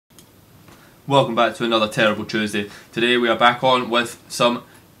Welcome back to another terrible Tuesday. Today we are back on with some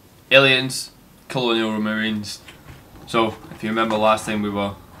aliens, colonial marines. So, if you remember last time we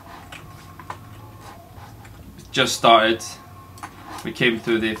just started. We came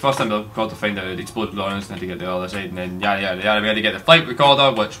through the first time we got to find out it exploded on us and had to get to the other side, and then yada yada yada. We had to get the flight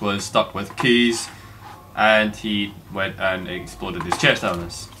recorder, which was stuck with keys, and he went and exploded his chest on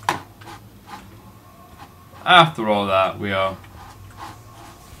us. After all that, we are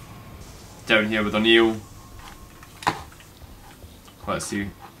down here with O'Neill. Let's see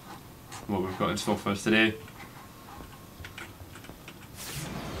what we've got in store for us today.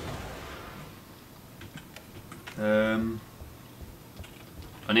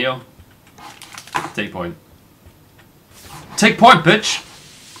 O'Neill, take point. Take point, bitch!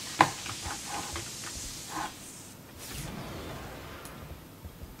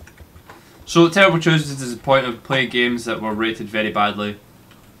 So, Terrible Tuesdays is a point of play games that were rated very badly.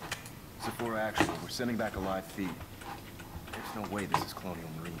 So for actual, we're sending back a live feed. There's no way this is colonial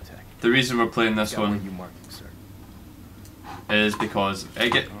marine tech. The reason we're playing this one is because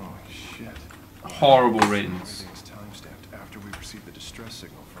it gets horrible ratings. Everything's timestamped after we received the distress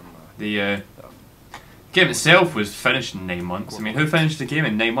signal from the game itself was finished in 9 months. I mean, who finished the game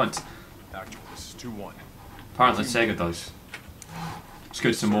in 9 months? Actual, this is 2-1. Apparently Sega does. Let's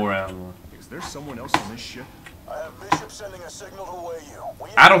get some more Is there someone else on this ship? I have Bishop sending a signal to weigh you.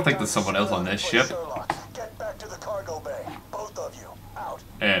 I don't think there's someone else on this ship. Get back to the cargo bay. Both of you. Out.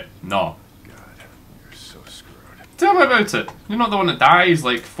 No. God, you're so screwed. Tell me about it. You're not the one that dies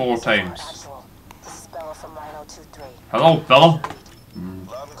like 4 times. This is Bella from Rhino 2-3. Hello, Bella.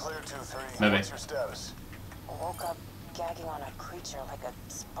 Loud and clear, 2-3. Maybe. What's your status? I woke up gagging on a creature like a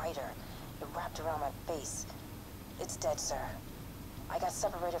spider. It wrapped around my face. It's dead, sir. I got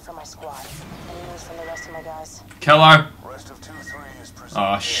separated from my squad. Any news from the rest of my guys? Kill her. Rest of 2-3 is presumed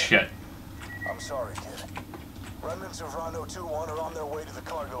Oh dead. shit. I'm sorry, kid. Remnants of Rhino 2-1 are on their way to the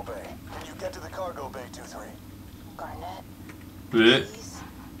cargo bay. Can you get to the cargo bay, 2-3? Garnett? Blech. Please?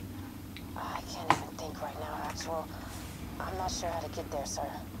 I can't even think right now, Actual. I'm not sure how to get there,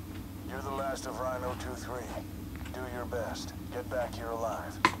 sir. You're the last of Rhino 2-3. Do your best. Get back here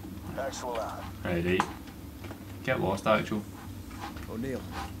alive. Actual out. Ready. Get lost, Actual. O'Neill.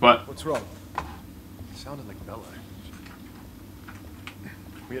 What? What's wrong? It sounded like Bella.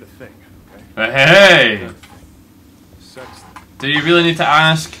 We had a thing, okay? Hey! Sex. Do you really need to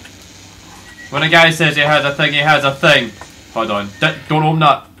ask? When a guy says he has a thing, he has a thing. Hold on. Don't open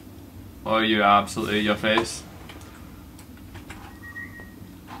that. Oh, you absolutely your face.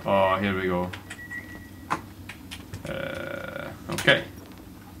 Oh, here we go. Okay.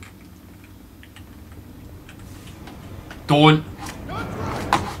 Don't.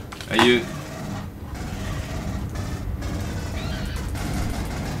 Are you?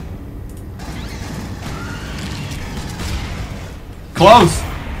 Close.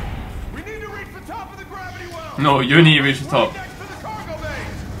 We need to reach the top of the gravity well. No, you need to reach the top. Next to the cargo bay.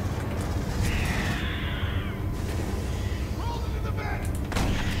 Roll into the vent.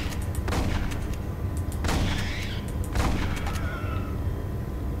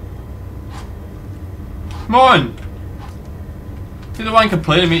 Come on. You're the one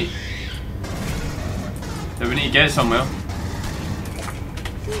complaining to me that we need to get somewhere.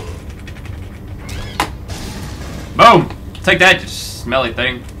 Boom! Take that, you smelly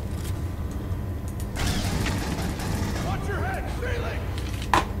thing. Watch your head, ceiling.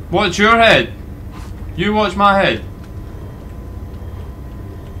 Watch your head. You watch my head.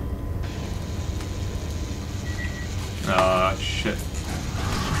 Ah, shit.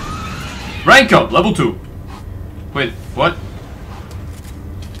 Rank up, level 2. Wait, what?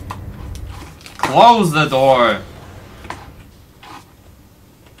 Close the door.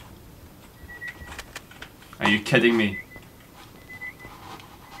 Are you kidding me?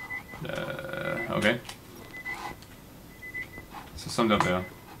 Okay. So something up there.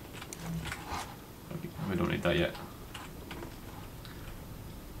 Okay, we don't need that yet.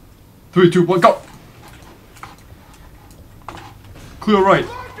 3, 2, 1, go! Clear right.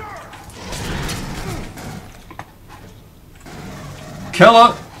 Kill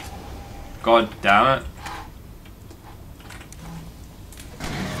her! God damn it.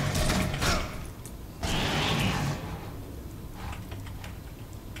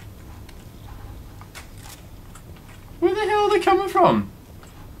 Where the hell are they coming from?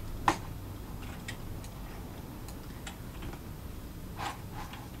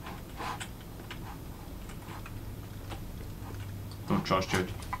 Don't trust you.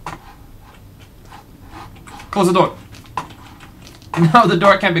 Close the door. No, the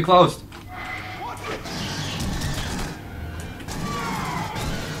door can't be closed.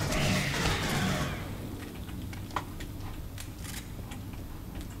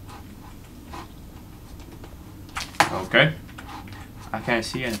 Okay. I can't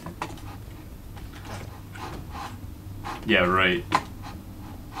see anything. Yeah, right.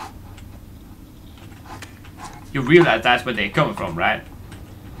 You realize that's where they're coming from, right?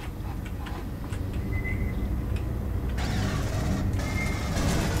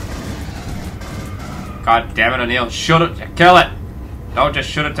 God damn it, O'Neill. Shoot it. Kill it. Don't just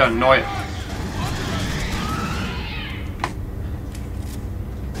shoot it to annoy it.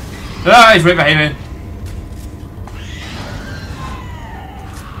 Ah, he's right behind me.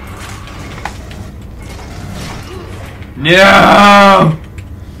 No!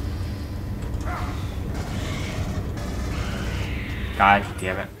 God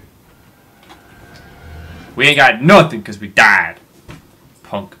damn it. We ain't got nothing because we died.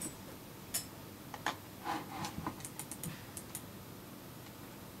 Punk.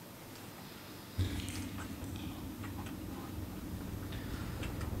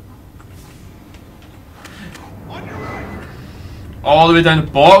 All the way down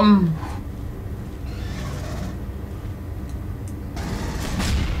the bottom.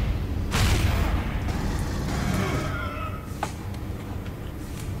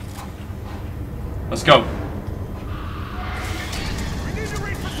 Let's go. We need to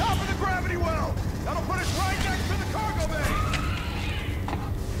reach the top of the gravity well. That'll put us right next to the cargo bay.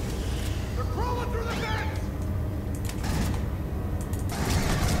 They're crawling through the vents.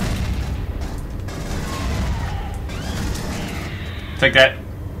 Take that.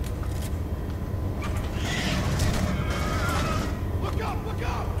 Look up, look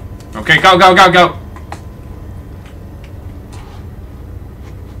up. Okay, go, go, go, go.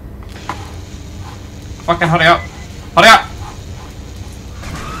 Fucking hurry up. Hurry up.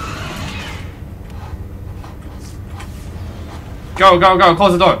 Go, go, go.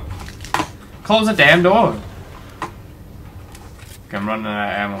 Close the door. Close the damn door. Okay, I'm running out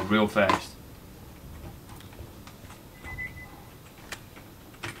of ammo real fast.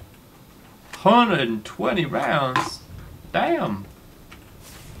 $120 rounds. Damn.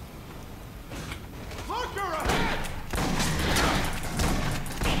 Hunter ahead.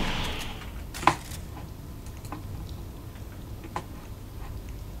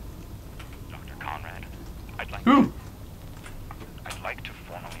 Dr. Conrad, I'd like to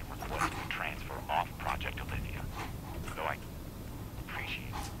formally request a transfer off Project Olivia. Though I appreciate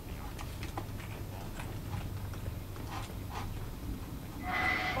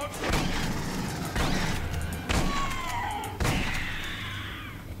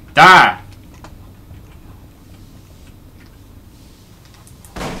Die!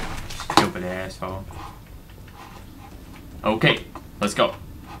 Stupid asshole. Okay, let's go.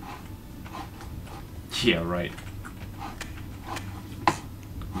 Yeah, right.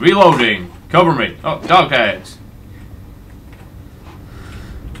 Reloading! Cover me! Oh, dog tags!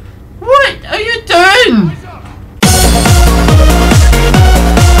 What are you doing?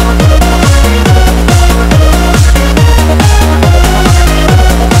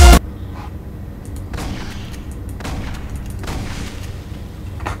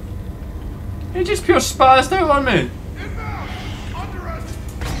 He just pure spazzed out on me. Inbound. Under us.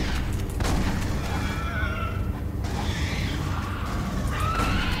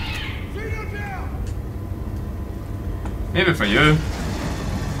 Zeno down. Maybe for you.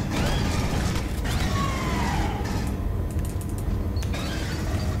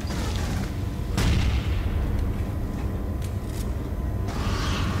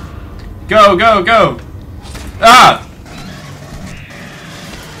 Go, go, go! Ah!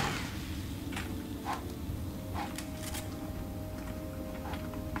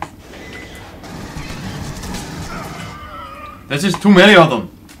 There's just too many of them.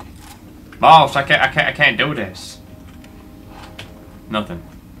 Boss, I can't do this. Nothing.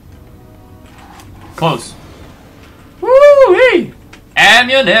 Close. Woo-wee!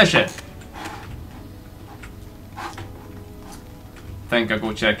 Ammunition! Think I'll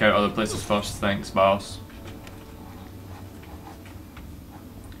go check out other places first. Thanks, boss.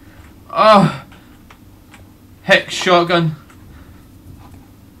 Oh! Heck, shotgun.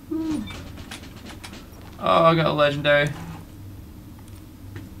 Oh, I got a legendary.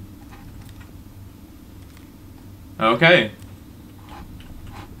 Okay.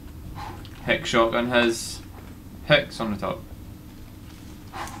 Heck shotgun has Hex on the top.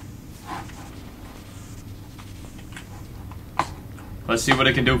 Let's see what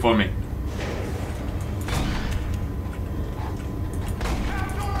it can do for me.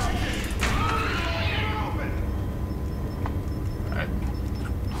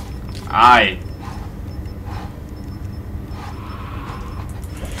 Aye.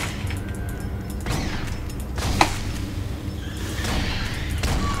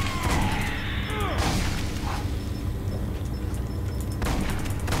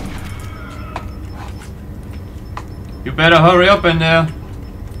 better hurry up in there.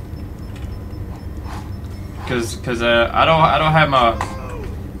 Cause I don't have my.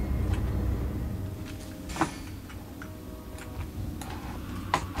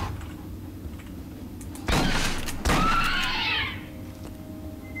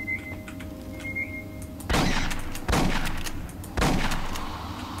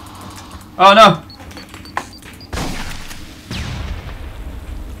 Oh no!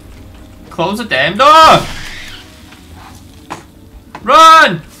 Close the damn door!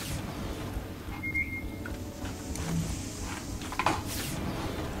 Run!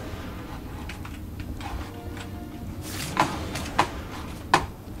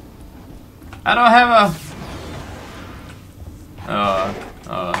 I don't have a.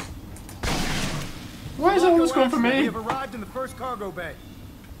 Why is it always going for me? We have arrived in the first cargo bay.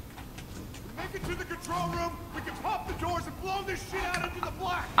 Make it to the control room. We can pop the doors and blow this shit out into the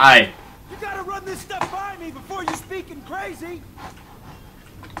black. Aye. You gotta run this stuff by me before you're speaking crazy.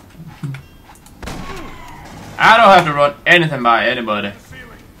 I don't have to run anything by anybody.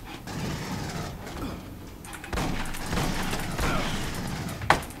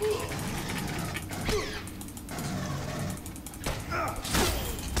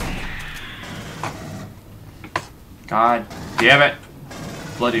 God damn it.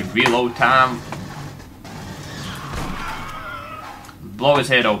 Bloody reload time. Blow his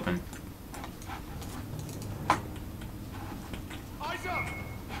head open. Eyes up!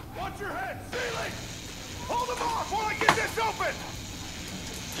 Watch your head! Ceiling! Hold them off while I get this open!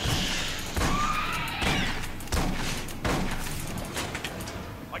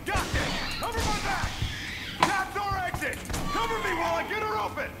 I got this! Cover my back! Tap door exit! Cover me while I get her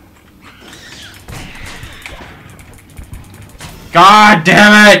open! God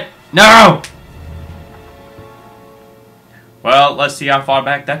damn it! No! Well, let's see how far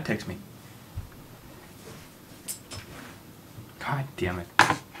back that takes me. God damn it.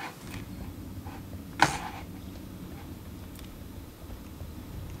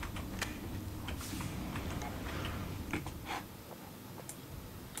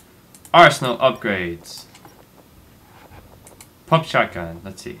 Arsenal upgrades. Pump shotgun,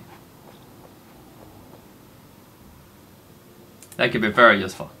 let's see. That could be very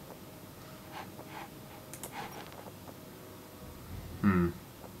useful.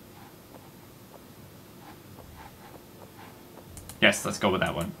 Yes, let's go with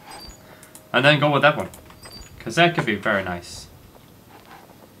that one. And then go with that one. Because that could be very nice.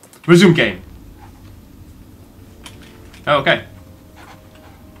 Resume game. Okay.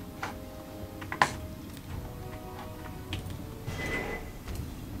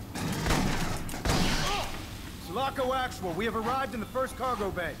 Sulaco Actual, we have arrived in the first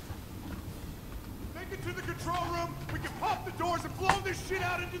cargo bay. Make it to the control room. We can pop the doors and blow this shit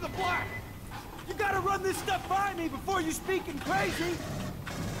out into the black. You gotta run this stuff by me before you're speaking crazy.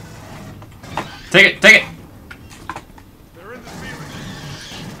 Take it, take it. They're in the ceiling.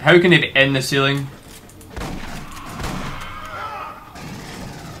 How can it be in the ceiling?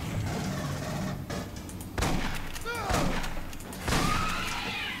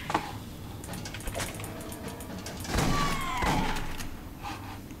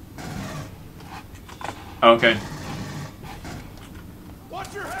 Okay.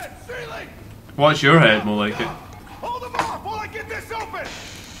 Watch your head, ceiling! Watch your head, more like it. Hold them off while I get this open!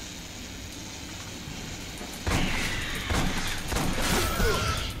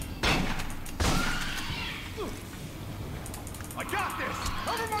 I got this!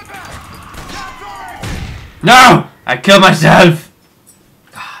 Cover my back! Tap door exit! No! I killed myself!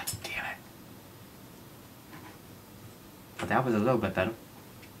 God damn it. But that was a little bit better.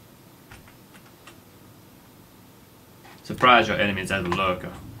 Surprise your enemies as a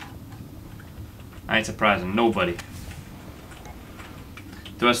lurker. I ain't surprising nobody.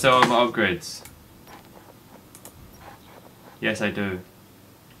 Do I still have my upgrades? Yes, I do.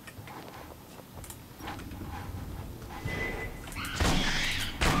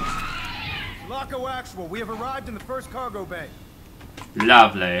 Sulaco Actual, we have arrived in the first cargo bay.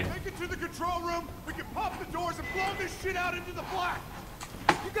 Lovely. Take it to the control room. We can pop the doors and blow this shit out into the black.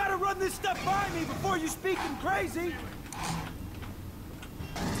 You gotta run this stuff by me before you're speaking crazy.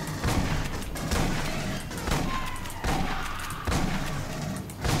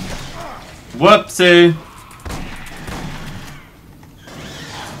 Whoopsie.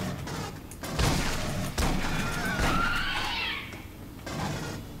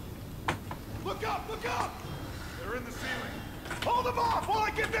 Look up! Look up! They're in the ceiling. Hold them off while I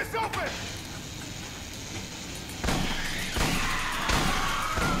get this open!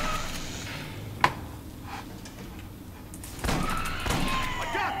 I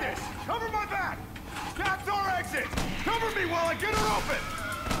got this! Cover my back! Tap door exit! Cover open!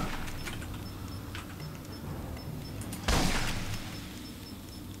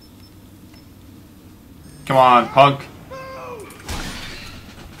 Come on, punk.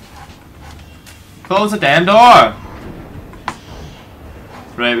 Close the damn door!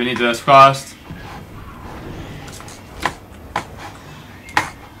 Right, we need to do this fast.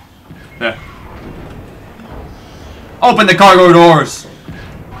 There. Open the cargo doors!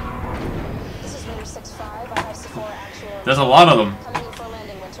 This is Raider 6-5. I have C4 actual. There's a lot of them. Coming in for a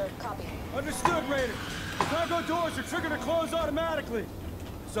landing, Winter. Copy. Understood, Raider. The cargo doors are triggered to close automatically.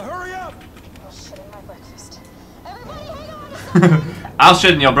 So hurry up! I'll shit in my breakfast. Everybody hang on a second! I'll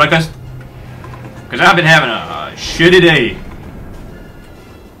shit in your breakfast. Because I've been having a shitty day. Be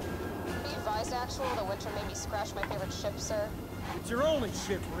advised, actual, the Winter made me scratch my favorite ship, sir. It's your only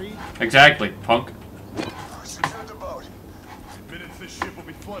ship, Reed. Exactly, punk. Secured the boat. Minutes this ship will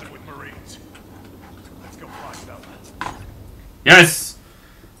be flooded with Marines. Let's go find them. Yes!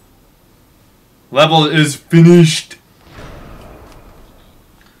 Level is finished.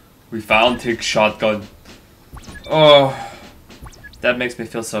 We found Tick's shotgun. Oh, that makes me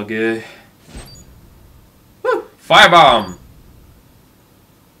feel so good. Woo! Firebomb!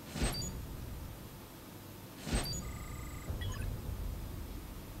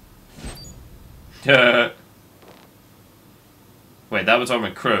 Wait, that was on my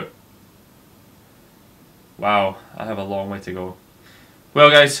crew. Wow, I have a long way to go. Well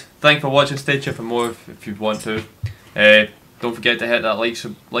guys, thanks for watching. Stay tuned for more if you want to. Don't forget to hit that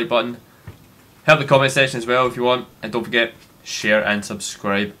like button. Help the comment section as well if you want. And don't forget, share and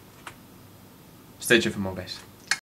subscribe. Stay tuned for more guys.